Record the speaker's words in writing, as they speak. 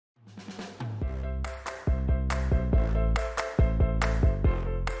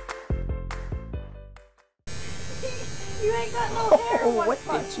You ain't got no hair. Oh, what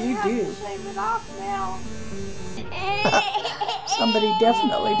did you do? Shave it off now. Somebody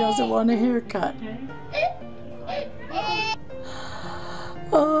definitely doesn't want a haircut.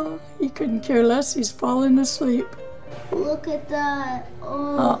 Oh, he couldn't care less. He's falling asleep. Look at that.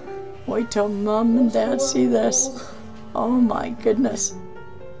 Oh, wait till Mom and Dad see this. Oh my goodness.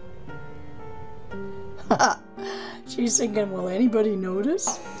 She's thinking, will anybody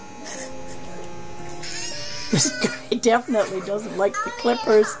notice? This guy definitely doesn't like the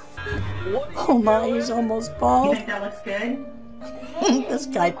clippers. Oh my, he's almost bald. You think that looks good? This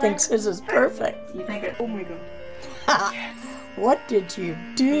guy thinks his is perfect. You think it? Oh my god. What did you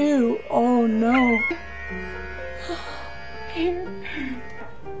do? Oh no.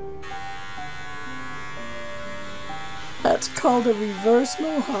 That's called a reverse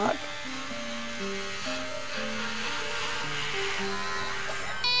mohawk.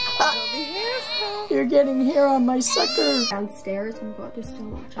 You're getting hair on my sucker. Downstairs and got this so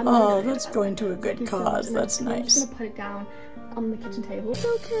much. Oh, that's going to a good cause. That's I'm nice. just gonna put it down on the kitchen table. It's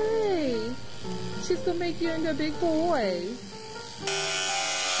okay. She's gonna make you into a big boy.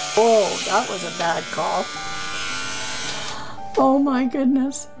 Whoa, that was a bad call. Oh my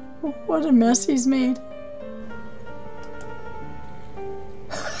goodness. What a mess he's made.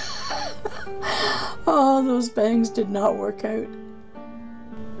 Oh, those bangs did not work out.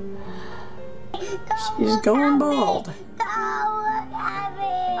 She's going bald.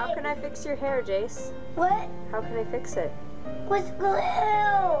 How can I fix your hair, Jace? What? How can I fix it? With glue.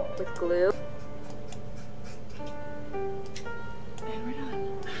 With glue? And we're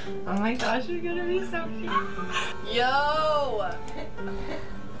done. Oh my gosh, you're gonna be so cute. Yo!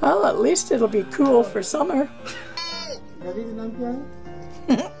 Well, at least it'll be cool for summer.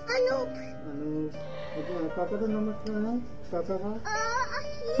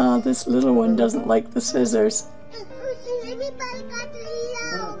 Oh, this little one doesn't like the scissors.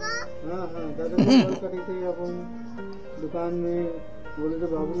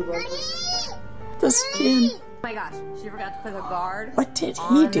 The skin. Oh my gosh, she forgot to put a guard. What did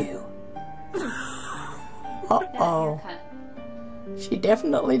he do? Uh-oh. She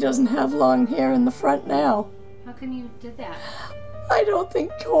definitely doesn't have long hair in the front now. How come you did that? I don't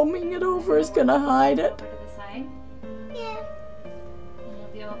think combing it over is gonna hide it. Over to the side? Yeah. And it'll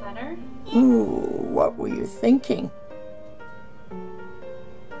be all better? Ooh, what were you thinking?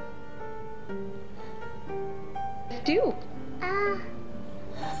 Do.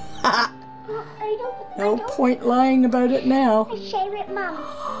 No point lying about it now. My favorite mom.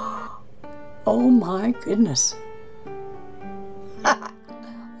 Oh my goodness.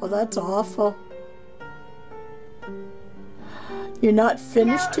 Well, that's awful. You're not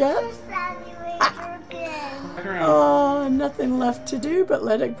finished yet? Oh, nothing left to do but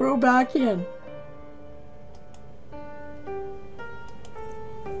let it grow back in.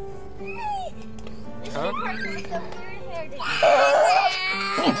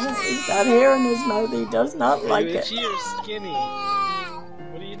 He's got hair in his mouth. He does not like it. Itchy or skinny?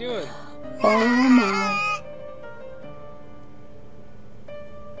 What are you doing? Oh my.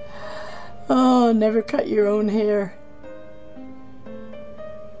 Oh, never cut your own hair.